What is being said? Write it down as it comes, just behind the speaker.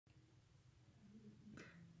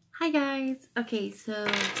Hi guys! Okay, so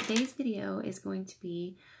today's video is going to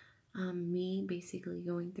be me basically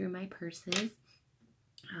going through my purses,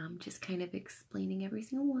 just kind of explaining every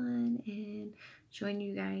single one and showing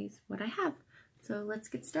you guys what I have. So let's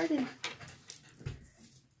get started.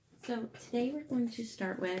 So today we're going to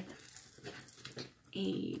start with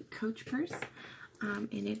a Coach purse, and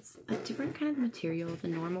it's a different kind of material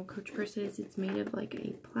than normal Coach purses. It's made of like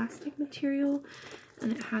a plastic material,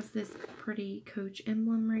 and it has this pretty Coach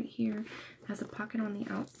emblem right here. It has a pocket on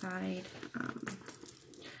the outside,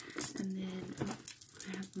 and then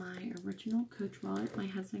I have my original Coach wallet my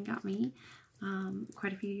husband got me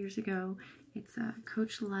quite a few years ago. It's a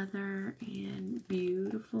Coach leather and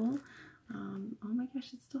beautiful. Oh my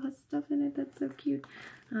gosh, it still has stuff in it. That's so cute.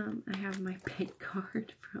 I have my bank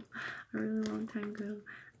card from a really long time ago,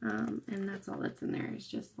 and that's all that's in there. It's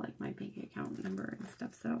just like my bank account number and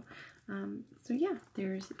stuff. So yeah,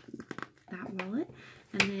 there's that wallet,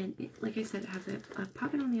 and then like I said, it has a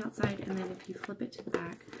pocket on the outside, and then if you flip it to the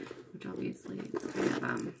back, which obviously it's kind of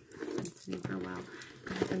been sitting for a while,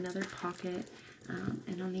 it has another pocket.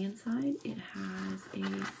 And on the inside, it has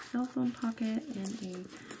a cell phone pocket and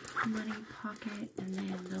a money pocket, and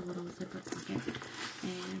then the little zipper pocket.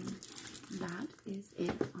 And that is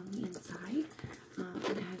it on the inside.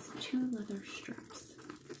 It has 2 leather straps.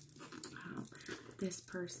 This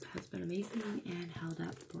purse has been amazing and held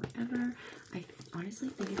up forever. I honestly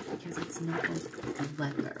think it's because it's not like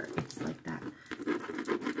leather. It's like that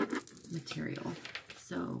material.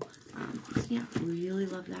 So yeah, really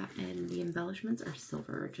love that, and the embellishments are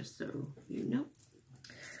silver, just so you know.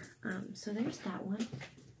 So there's that one.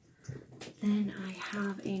 Then I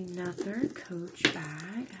have another Coach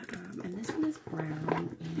bag, and this one is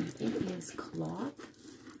brown, and it is cloth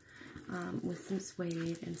with some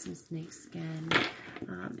suede and some snake skin,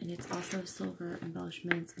 and it's also silver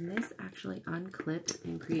embellishments, and this actually unclips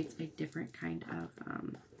and creates a different kind of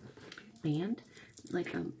band,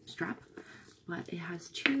 like a strap. But it has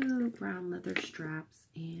 2 brown leather straps,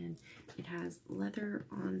 and it has leather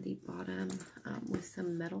on the bottom with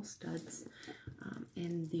some metal studs,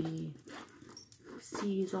 and the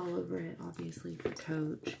C's all over it, obviously for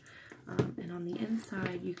Coach. And on the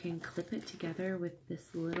inside, you can clip it together with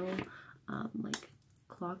this little like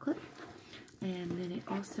claw clip, and then it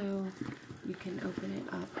also, you can open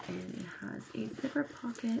it up, and it has a zipper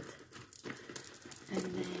pocket, and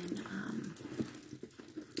then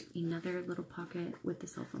another little pocket with the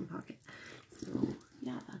cell phone pocket. So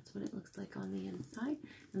yeah, that's what it looks like on the inside.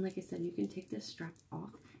 And like I said, you can take this strap off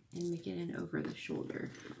and make it an over the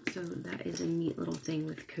shoulder. So that is a neat little thing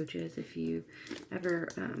with Coaches. If you ever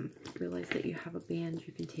realize that you have a band,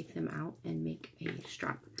 you can take them out and make a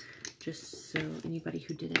strap, just so anybody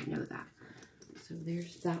who didn't know that. So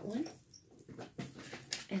there's that one.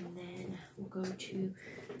 And then we'll go to,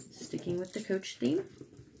 sticking with the Coach theme,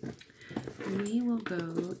 we will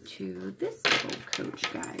go to this little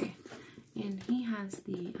Coach guy, and he has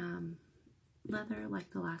the leather like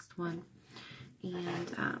the last one,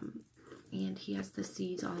 and he has the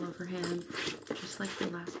C's all over him, just like the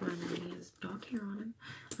last one, and he has dog hair on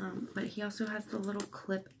him. But he also has the little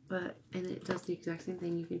clip, and it does the exact same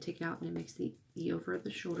thing. You can take it out, and it makes the over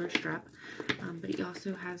the shoulder strap. But he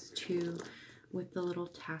also has 2 with the little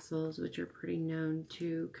tassels, which are pretty known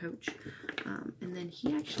to Coach. And then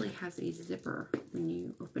he actually has a zipper when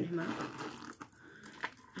you open him up.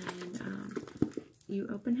 And you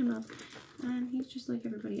open him up, and he's just like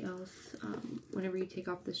everybody else. Whenever you take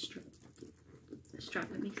off the strap,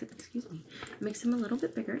 it makes it, it makes him a little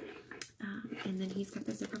bit bigger. And then he's got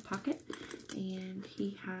the zipper pocket, and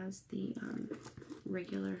he has the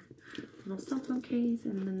regular little cell phone case,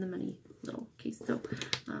 and then the money little case. So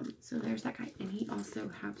so there's that guy, and he also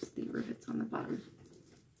has the rivets on the bottom.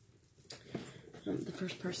 The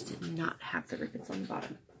first purse did not have the rivets on the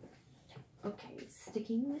bottom. Okay,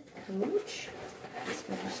 sticking with Coach, let's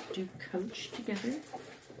go just do Coach together.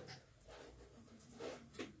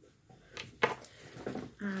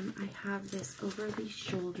 I have this over the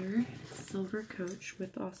shoulder silver Coach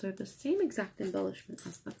with also the same exact embellishment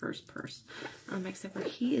as the first purse, except for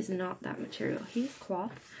he is not that material. He's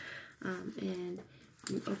cloth, and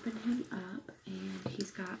you open him up, and he's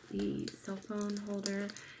got the cell phone holder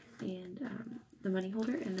and the money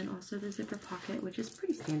holder, and then also the zipper pocket, which is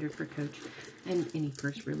pretty standard for Coach and any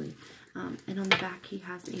purse really. And on the back, he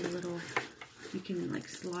has a little, you can like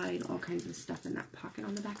slide all kinds of stuff in that pocket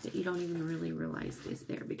on the back that you don't even really realize is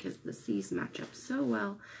there, because the C's match up so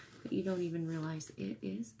well that you don't even realize it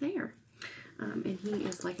is there. And he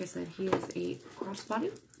is, like I said, he is a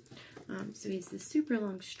crossbody. So he has this super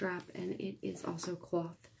long strap, and it is also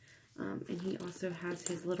cloth. And he also has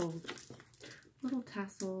his little little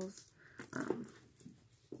tassels.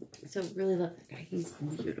 So really love that guy. He's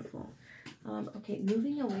beautiful. Okay,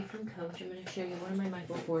 moving away from Coach, I'm going to show you one of my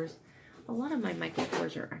Michael Kors. A lot of my Michael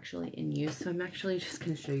Kors are actually in use, so I'm actually just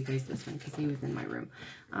going to show you guys this one because he was in my room.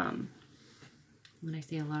 When I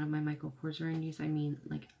say a lot of my Michael Kors are in use, I mean,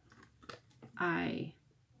 like, I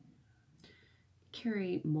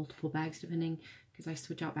carry multiple bags depending, because I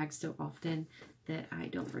switch out bags so often that I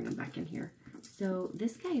don't bring them back in here. So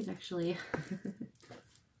this guy is actually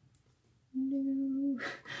no,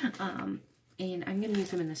 and I'm gonna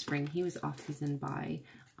use him in the spring. He was off season by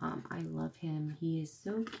I love him. He is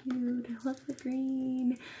so cute. I love the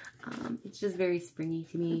green. It's just very springy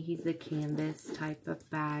to me. He's the canvas type of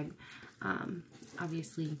bag.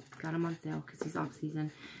 Obviously got him on sale because he's off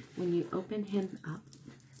season. When you open him up,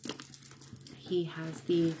 he has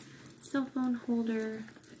the cell phone holder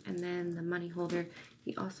and then the money holder.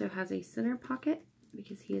 He also has a center pocket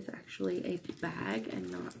because he is actually a bag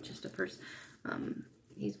and not just a purse.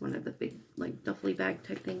 He's one of the big, like, duffly bag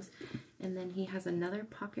type things. And then he has another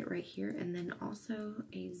pocket right here and then also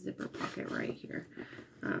a zipper pocket right here.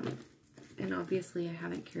 And obviously I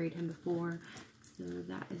haven't carried him before, so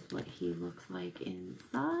that is what he looks like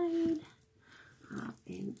inside.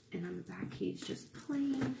 And on the back, he's just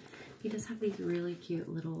plain. He does have these really cute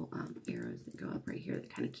little arrows that go up right here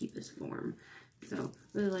that kind of keep his form. So,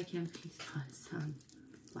 really like him. He's got some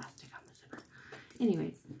plastic on the zipper.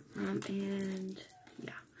 Anyways, and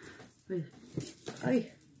yeah.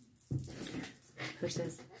 Ay.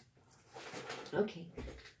 Purses. Okay.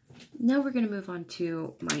 Now we're gonna move on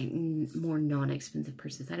to my more non-expensive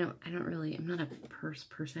purses. I'm not a purse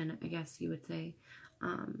person, I guess you would say.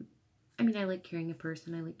 I mean, I like carrying a purse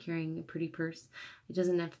and I like carrying a pretty purse. It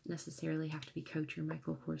doesn't necessarily have to be Coach or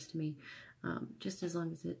Michael Kors to me, just as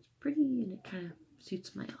long as it's pretty and it kind of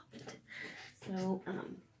suits my outfit. So,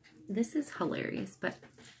 this is hilarious, but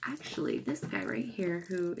actually this guy right here,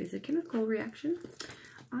 who is a chemical reaction,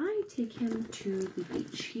 I take him to the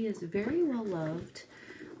beach. He is very well loved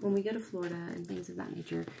when we go to Florida and things of that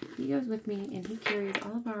nature. He goes with me and he carries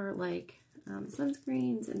all of our, like,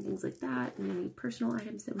 sunscreens and things like that, and any personal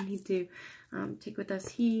items that we need to take with us.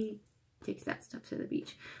 He takes that stuff to the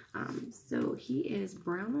beach. So he is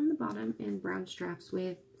brown on the bottom and brown straps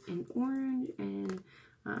with an orange and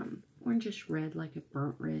orangish red, like a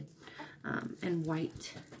burnt red, and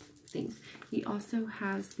white things. He also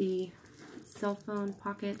has the cell phone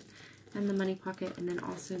pocket and the money pocket, and then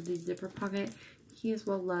also the zipper pocket. He is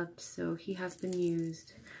well loved, so he has been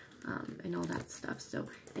used. And all that stuff. So,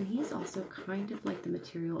 and he's also kind of like the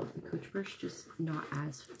material of the Coach purse, just not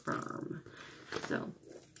as firm. So,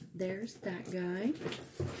 there's that guy.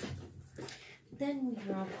 Then we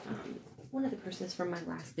have one of the purses from my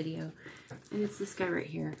last video, and it's this guy right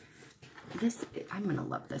here. This, I'm gonna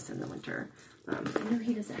love this in the winter. I know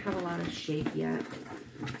he doesn't have a lot of shape yet,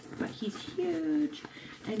 but he's huge,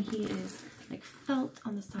 and he is like felt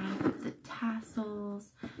on the side with the tassels,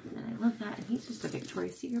 and I love that. And he's just a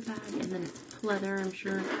Victoria's Secret bag, and then it's pleather, I'm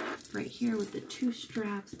sure, right here with the 2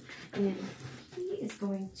 straps. And he is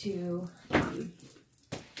going to,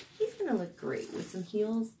 he's gonna look great with some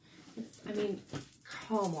heels. I mean,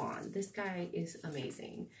 come on, this guy is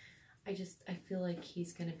amazing. I feel like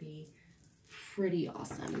he's gonna be pretty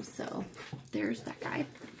awesome. So there's that guy.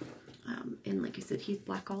 And like I said, he's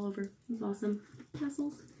black all over. He's awesome.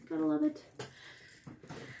 Tassels, gotta love it.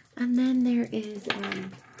 And then there is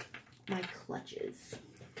my clutches.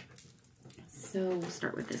 So we'll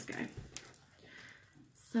start with this guy.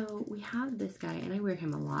 So we have this guy, and I wear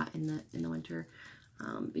him a lot in the winter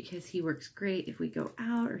because he works great if we go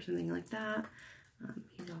out or something like that.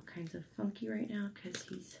 He's all kinds of funky right now because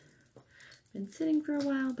he's been sitting for a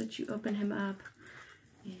while, but you open him up,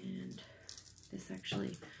 and this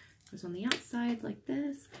actually goes on the outside like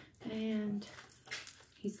this, and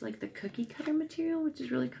he's like the cookie cutter material, which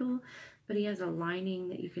is really cool, but he has a lining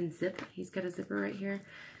that you can zip. He's got a zipper right here,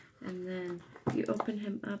 and then you open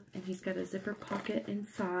him up and he's got a zipper pocket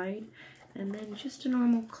inside, and then just a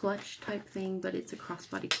normal clutch type thing, but it's a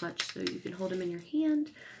crossbody clutch, so you can hold him in your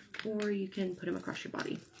hand or you can put him across your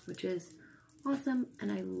body, which is awesome.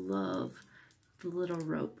 And I love the little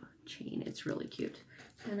rope chain. It's really cute.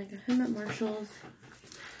 And I got him at Marshall's.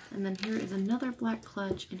 And then here is another black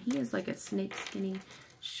clutch, and he is like a snake skinny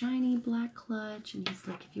shiny black clutch, and he's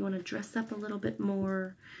like, if you want to dress up a little bit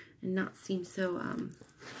more and not seem so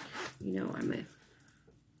you know,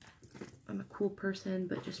 I'm a cool person,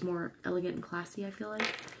 but just more elegant and classy, I feel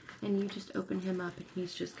like. And you just open him up, and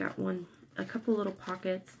he's just got a couple little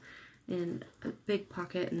pockets and a big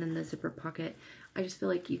pocket, and then the zipper pocket. I just feel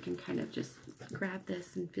like you can kind of just grab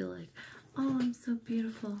this and feel like, oh, I'm so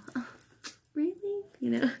beautiful. Oh, really? you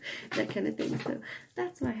know, that kind of thing. So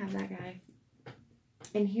that's why I have that guy.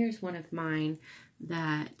 And here's one of mine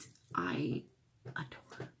that I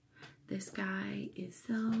adore. This guy is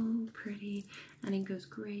so pretty, and it goes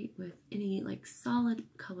great with any like solid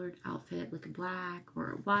colored outfit, like a black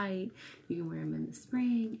or a white. You can wear him in the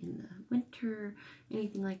spring, in the winter,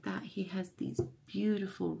 anything like that. He has these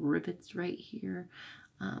beautiful rivets right here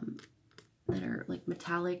that are like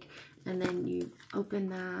metallic, and then you open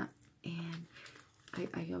that, and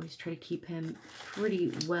I always try to keep him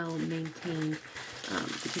pretty well maintained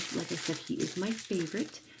because, like I said, he is my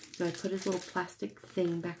favorite. So I put his little plastic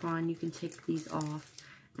thing back on. You can take these off,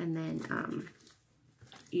 and then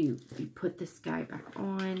you put this guy back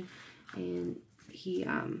on, and he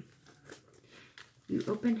you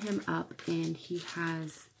open him up, and he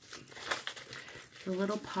has the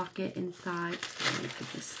little pocket inside. Let me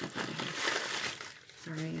put this stuff out of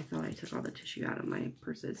here. Sorry, I thought I took all the tissue out of my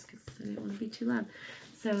purses because I didn't want to be too loud.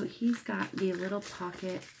 So he's got the little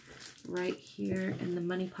pocket right here in the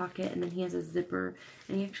money pocket, and then he has a zipper,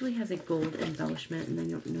 and he actually has a gold embellishment, and I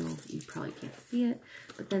don't know, you probably can't see it,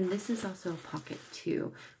 but then this is also a pocket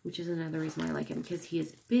too, which is another reason why I like him, because he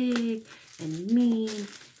is big and mean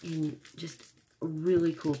and just a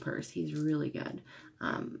really cool purse. He's really good.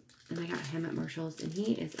 And I got him at Marshall's, and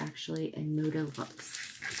he is actually a No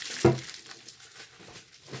Deluxe.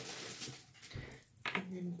 And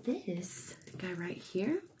then this guy right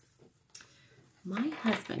here, my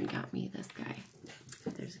husband got me this guy.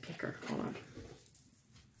 There's a kicker. Hold on.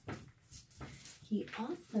 He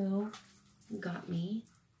also got me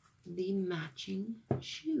the matching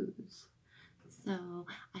shoes. So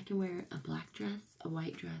I can wear a black dress, a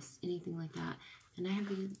white dress, anything like that. And I have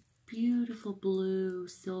these beautiful blue,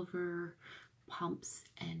 silver pumps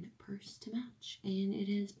and purse to match. And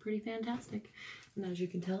it is pretty fantastic. And as you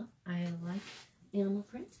can tell, I like animal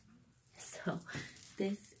print. So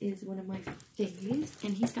this is one of my faves,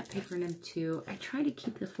 and he's got paper in him too. I try to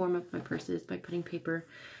keep the form of my purses by putting paper,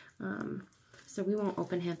 so we won't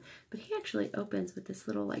open him, but he actually opens with this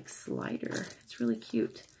little like slider. It's really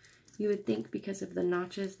cute. You would think because of the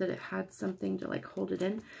notches that it had something to like hold it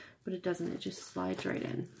in, but it doesn't. It just slides right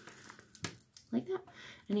in like that.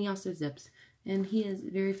 And he also zips, and he is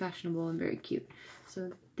very fashionable and very cute.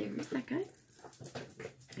 So there's that guy.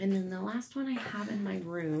 And then the last one I have in my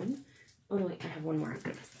room, oh no, wait, I have one more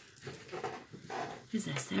after this. Is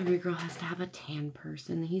this? Every girl has to have a tan purse,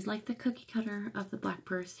 and he's like the cookie cutter of the black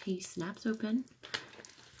purse. He snaps open,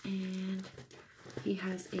 and he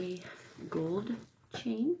has a gold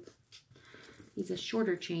chain. He's a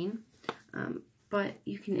shorter chain, but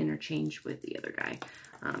you can interchange with the other guy.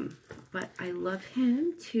 But I love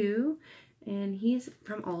him too, and he's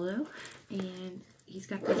from Aldo, and he's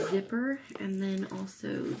got the zipper, and then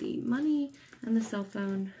also the money and the cell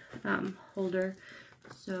phone holder.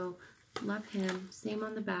 So love him. Same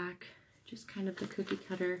on the back, just kind of the cookie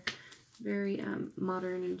cutter, very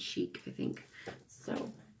modern and chic, I think.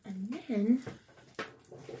 So, and then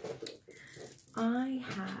I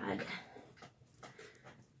had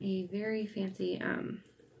a very fancy, I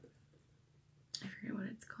forget what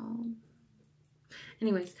it's called.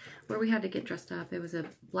 Anyways, where we had to get dressed up. It was a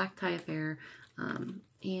black tie affair,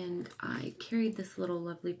 and I carried this little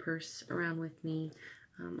lovely purse around with me.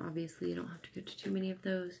 Obviously, you don't have to go to too many of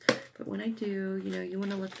those, but when I do, you know, you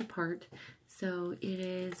want to look the part. So it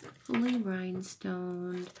is fully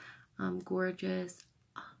rhinestoned, gorgeous.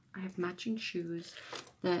 I have matching shoes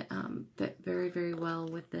that fit very, very well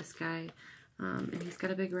with this guy. And he's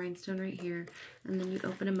got a big rhinestone right here. And then you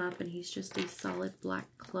open him up, and he's just a solid black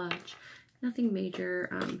clutch. Nothing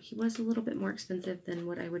major. He was a little bit more expensive than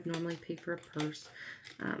what I would normally pay for a purse.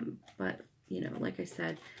 But, you know, like I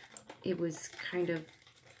said, it was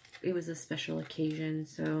a special occasion.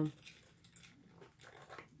 So,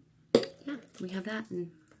 yeah, we have that.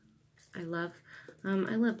 And I love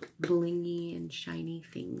blingy and shiny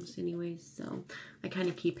things anyways. So, I kind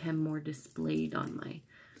of keep him more displayed on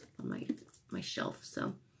my shelf.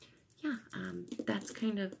 So, yeah, that's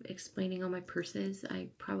kind of explaining all my purses. I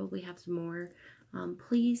probably have some more.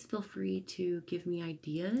 Please feel free to give me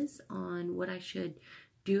ideas on what I should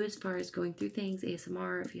do as far as going through things,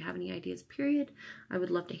 ASMR. If you have any ideas, period, I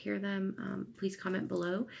would love to hear them. Please comment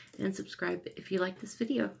below and subscribe if you like this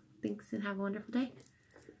video. Thanks, and have a wonderful day.